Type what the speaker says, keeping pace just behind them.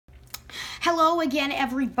Hello again,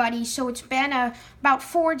 everybody. So it's been about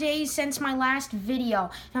 4 days since my last video.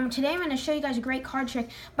 Now today I'm going to show you guys a great card trick,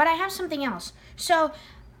 but I have something else. So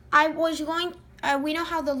I was going. We know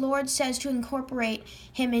how the Lord says to incorporate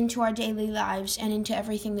Him into our daily lives and into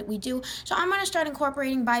everything that we do. So I'm going to start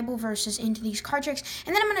incorporating Bible verses into these card tricks,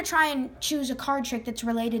 and then I'm going to try and choose a card trick that's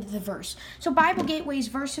related to the verse. So Bible Gateway's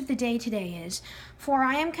verse of the day today is, "For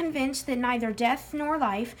I am convinced that neither death nor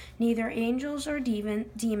life, neither angels or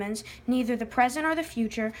demons, neither the present or the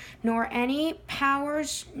future, nor any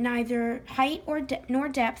powers, neither height nor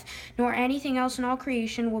depth, nor anything else in all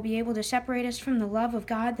creation will be able to separate us from the love of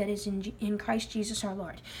God that is in Christ Jesus our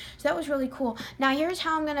Lord." So that was really cool. Now here's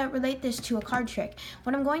how I'm going to relate this to a card trick.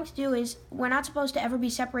 What I'm going to do is, we're not supposed to ever be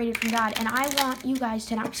separated from God, and I want you guys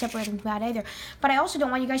to not be separated from God either. But I also don't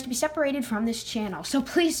want you guys to be separated from this channel. So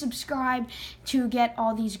please subscribe to get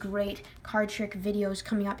all these great card trick videos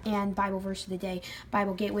coming up, and Bible verse of the day,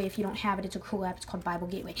 Bible Gateway. If you don't have it, it's a cool app. It's called Bible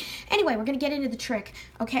Gateway. Anyway, we're going to get into the trick.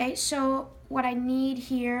 Okay, so what I need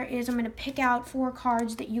here is I'm going to pick out 4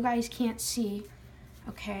 cards that you guys can't see.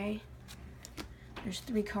 Okay. There's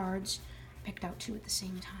 3 cards. Picked out 2 at the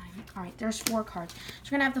same time. All right, there's 4 cards. So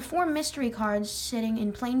we're going to have the 4 mystery cards sitting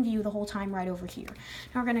in plain view the whole time right over here.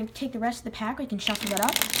 Now we're going to take the rest of the pack. We can shuffle it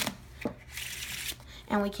up.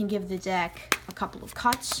 And we can give the deck a couple of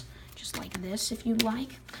cuts, just like this if you'd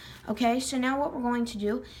like. Okay, so now what we're going to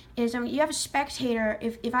do is, you have a spectator.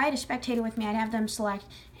 If I had a spectator with me, I'd have them select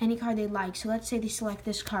any card they like. So let's say they select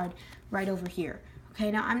this card right over here. Okay,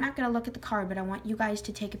 now I'm not going to look at the card, but I want you guys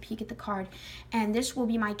to take a peek at the card. And this will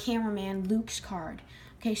be my cameraman, Luke's card.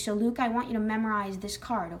 Okay, so Luke, I want you to memorize this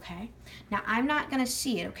card, okay? Now, I'm not going to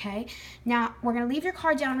see it, okay? Now, we're going to leave your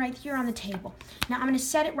card down right here on the table. Now, I'm going to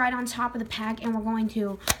set it right on top of the pack, and we're going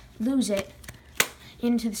to lose it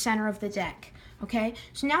into the center of the deck. Okay,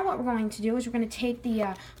 so now what we're going to do is we're going to take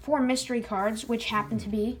the 4 mystery cards, which happen to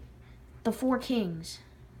be the 4 kings.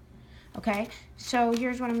 Okay, so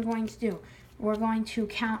here's what I'm going to do. We're going to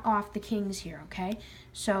count off the kings here, okay?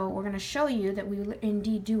 So we're going to show you that we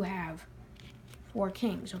indeed do have 4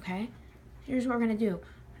 kings, okay? Here's what we're going to do.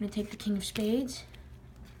 I'm going to take the king of spades.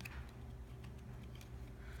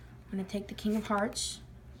 I'm going to take the king of hearts,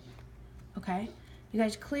 okay? You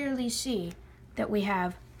guys clearly see that we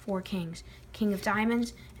have 4 kings. King of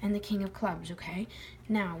diamonds and the king of clubs, okay?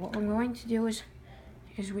 Now, what we're going to do is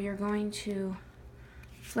we are going to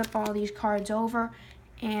flip all these cards over,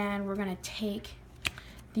 and we're going to take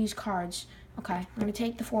these cards. Okay, we're going to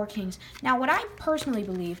take the 4 kings. Now, what I personally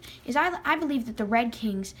believe is I believe that the red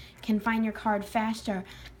kings can find your card faster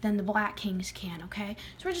than the black kings can, okay?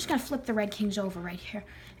 So we're just going to flip the red kings over right here,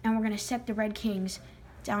 and we're going to set the red kings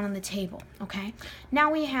down on the table, okay?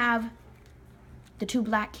 Now we have the 2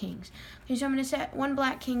 black kings. Okay, so I'm going to set 1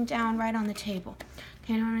 black king down right on the table.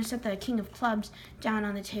 Okay, now I'm going to set the king of clubs down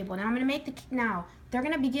on the table. Now I'm going to make now they're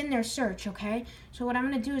going to begin their search, okay? So what I'm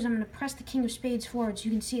going to do is I'm going to press the king of spades forward so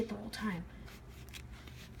you can see it the whole time.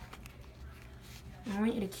 And I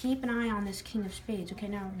want you to keep an eye on this king of spades. Okay,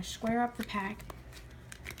 now we're going to square up the pack,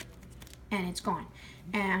 and it's gone.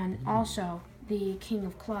 And also, the king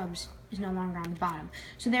of clubs is no longer on the bottom.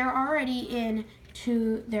 So they're already in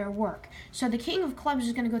to their work. So the king of clubs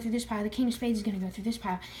is going to go through this pile. The king of spades is going to go through this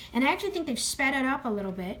pile. And I actually think they've sped it up a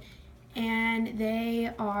little bit, and they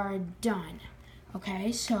are done.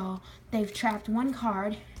 Okay, so they've trapped 1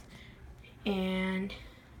 card, and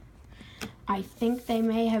I think they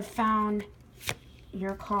may have found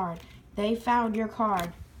your card. They found your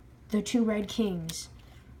card, the 2 red kings,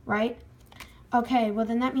 right? Okay, well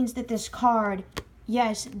then that means that this card,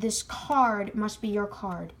 yes, this card must be your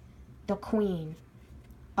card, the queen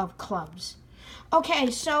of clubs.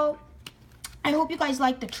 Okay, so I hope you guys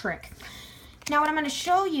like the trick. Now what I'm going to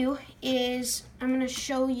show you is, I'm going to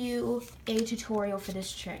show you a tutorial for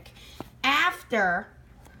this trick. After,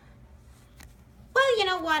 well, you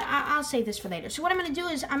know what, I'll save this for later. So what I'm going to do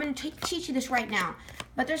is, I'm going to teach you this right now.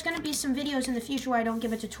 But there's going to be some videos in the future where I don't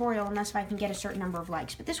give a tutorial unless I can get a certain number of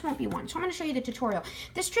likes. But this won't be one. So I'm going to show you the tutorial.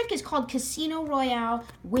 This trick is called Casino Royale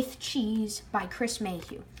with Cheese by Chris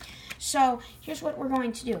Mayhew. So here's what we're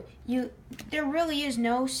going to do. There really is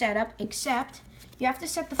no setup except you have to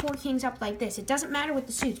set the 4 kings up like this. It doesn't matter with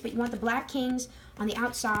the suits, but you want the black kings on the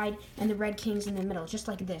outside and the red kings in the middle, just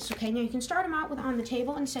like this. Okay, now you can start them out on the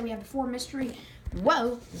table and say we have the 4 mystery.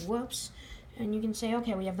 Whoops. And you can say,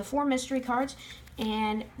 okay, we have the 4 mystery cards,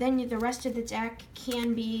 and then the rest of the deck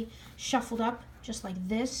can be shuffled up just like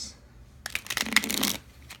this.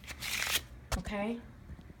 Okay.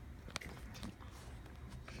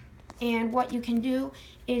 And what you can do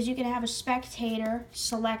is you can have a spectator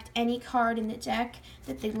select any card in the deck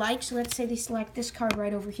that they like. So let's say they select this card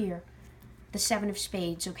right over here. the 7 of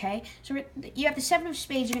spades, okay? So you have the 7 of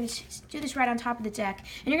spades. You're going to do this right on top of the deck,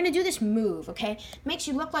 and you're going to do this move, okay? Makes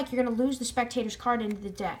you look like you're going to lose the spectator's card into the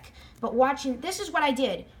deck. But watching, this is what I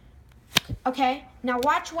did, okay? Now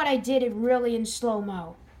watch what I did really in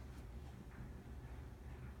slow-mo.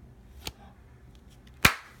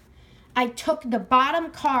 I took the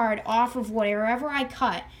bottom card off of wherever I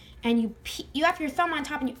cut, and you have your thumb on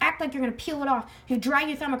top, and you act like you're going to peel it off. You drag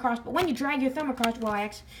your thumb across, but when you drag your thumb across,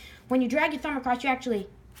 when you drag your thumb across, you actually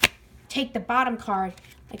take the bottom card.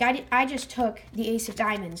 Like I just took the ace of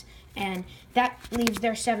diamonds, and that leaves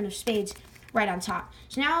their 7 of spades right on top.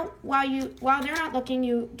 So now, while they're not looking,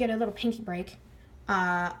 you get a little pinky break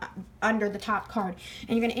under the top card, and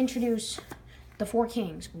you're going to introduce the 4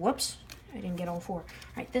 kings. Whoops. I didn't get all 4. All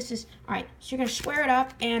right, so you're going to square it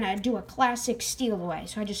up and do a classic steal away.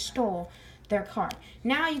 So I just stole their card.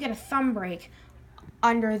 Now you get a thumb break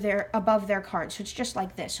above their card. So it's just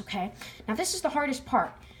like this, okay? Now this is the hardest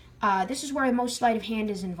part. This is where the most sleight of hand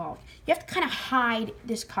is involved. You have to kind of hide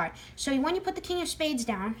this card. So when you put the king of spades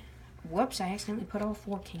down, whoops, I accidentally put all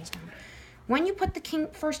 4 kings down. When you put the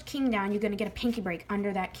first king down, you're going to get a pinky break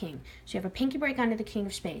under that king. So you have a pinky break under the king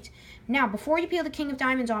of spades. Now, before you peel the king of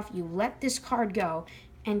diamonds off, you let this card go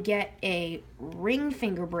and get a ring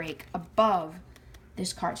finger break above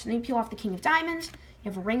this card. So then you peel off the king of diamonds,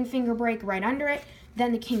 you have a ring finger break right under it,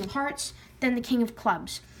 then the king of hearts, then the king of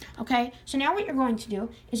clubs. Okay, so now what you're going to do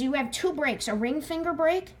is you have 2 breaks, a ring finger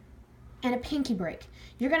break and a pinky break.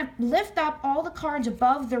 You're going to lift up all the cards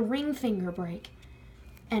above the ring finger break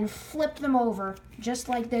and flip them over just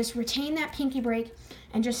like this. Retain that pinky break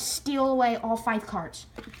and just steal away all 5 cards.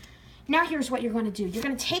 Now here's what you're going to do. You're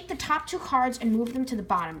going to take the top 2 cards and move them to the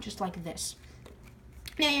bottom just like this.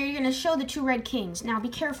 Now you're going to show the 2 red kings. Now be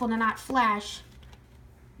careful to not flash.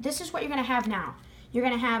 This is what you're going to have now. You're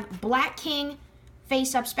going to have black king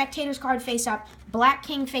face up, spectator's card face up, black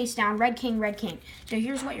king face down, red king, red king. So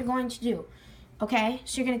here's what you're going to do. Okay,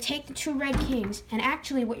 so you're going to take the 2 red kings, and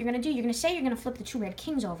actually what you're going to do, you're going to say you're going to flip the 2 red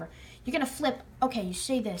kings over. You're going to flip, okay, you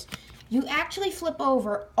say this. You actually flip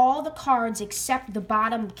over all the cards except the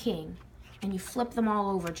bottom king, and you flip them all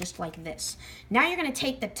over just like this. Now you're going to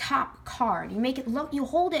take the top card. You make it look, you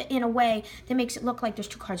hold it in a way that makes it look like there's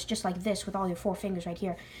 2 cards just like this with all your 4 fingers right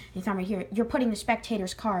here, your thumb right here. You're putting the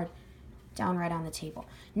spectator's card down right on the table.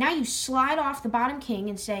 Now you slide off the bottom king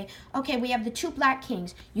and say, okay, we have the 2 black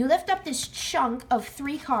kings. You lift up this chunk of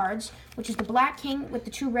 3 cards, which is the black king with the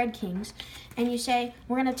 2 red kings, and you say,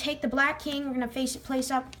 we're going to take the black king, we're going to place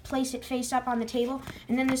it face up on the table,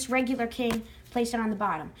 and then this regular king, place it on the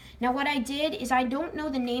bottom. Now what I did is, I don't know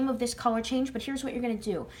the name of this color change, but here's what you're going to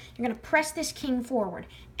do. You're going to press this king forward,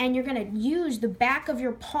 and you're going to use the back of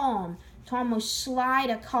your palm to almost slide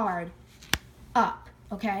a card up,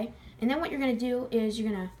 okay? And then what you're going to do is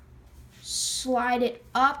you're going to slide it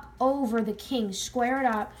up over the king, square it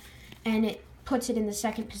up, and it puts it in the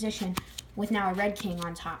 2nd position with now a red king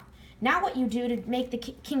on top. Now what you do to make the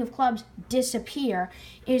king of clubs disappear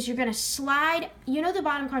is you're going to slide, you know the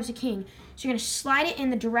bottom card's a king, so you're going to slide it in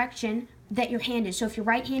the direction that your hand is. So if you're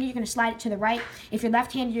right-handed, you're going to slide it to the right. If you're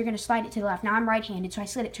left-handed, you're going to slide it to the left. Now I'm right-handed, so I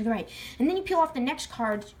slid it to the right. And then you peel off the next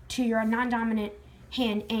card to your non-dominant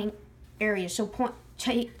hand area. So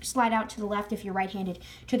slide out to the left if you're right-handed,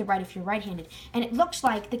 to the right if you're right-handed. And it looks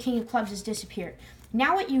like the king of clubs has disappeared.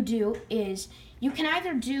 Now what you do is, you can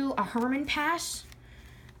either do a Herman pass,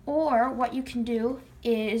 or what you can do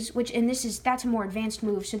is, that's a more advanced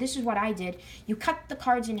move, so this is what I did. You cut the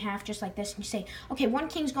cards in half just like this, and you say, okay, one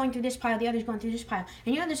king's going through this pile, the other's going through this pile.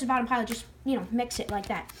 And you know this is the bottom pile, just, mix it like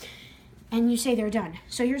that. And you say they're done.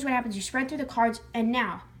 So here's what happens. You spread through the cards, and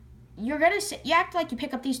now, you act like you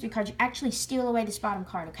pick up these 3 cards, you actually steal away this bottom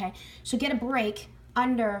card, okay? So get a break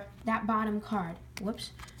under that bottom card. Whoops.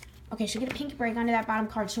 Okay, so get a pinky break under that bottom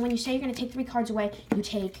card. So when you say you're going to take 3 cards away, you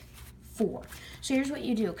take 4. So here's what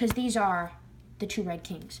you do, because these are the 2 red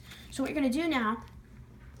kings. So what you're going to do now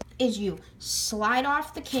is you slide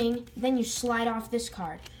off the king, then you slide off this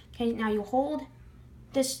card. Okay, now you hold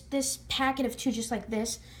this packet of 2 just like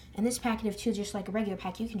this, and this packet of 2 just like a regular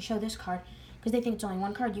pack. You can show this card, because they think it's only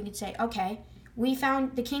 1 card. You can say, okay,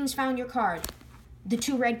 the kings found your card, the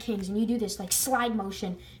 2 red kings, and you do this like slide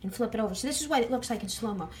motion and flip it over. So this is what it looks like in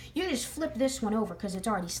slow-mo. You can just flip this one over because it's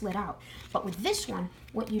already slid out. But with this one,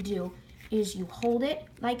 what you do is you hold it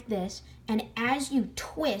like this, and as you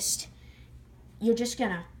twist, you're just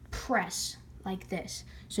gonna press like this.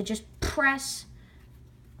 So just press,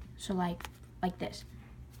 so like this.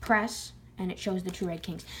 Press, and it shows the 2 red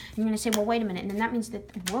kings. And you're gonna say, well, wait a minute, and then that means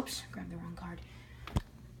that, whoops, grabbed the wrong card.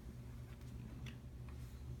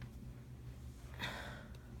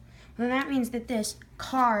 then that means that this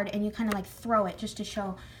card, and you kind of like throw it just to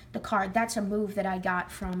show the card. That's a move that I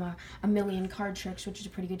got from a Million Card Tricks, which is a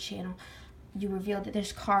pretty good channel. You reveal that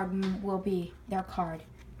this card will be their card,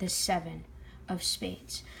 the 7 of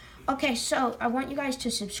Spades. Okay, so I want you guys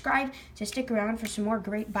to subscribe, to stick around for some more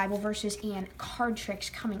great Bible verses and card tricks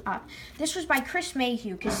coming up. This was by Chris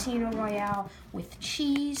Mayhew, Casino Royale with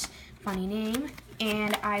cheese, funny name,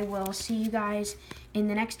 and I will see you guys in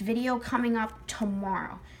the next video coming up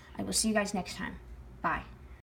tomorrow. I will see you guys next time. Bye.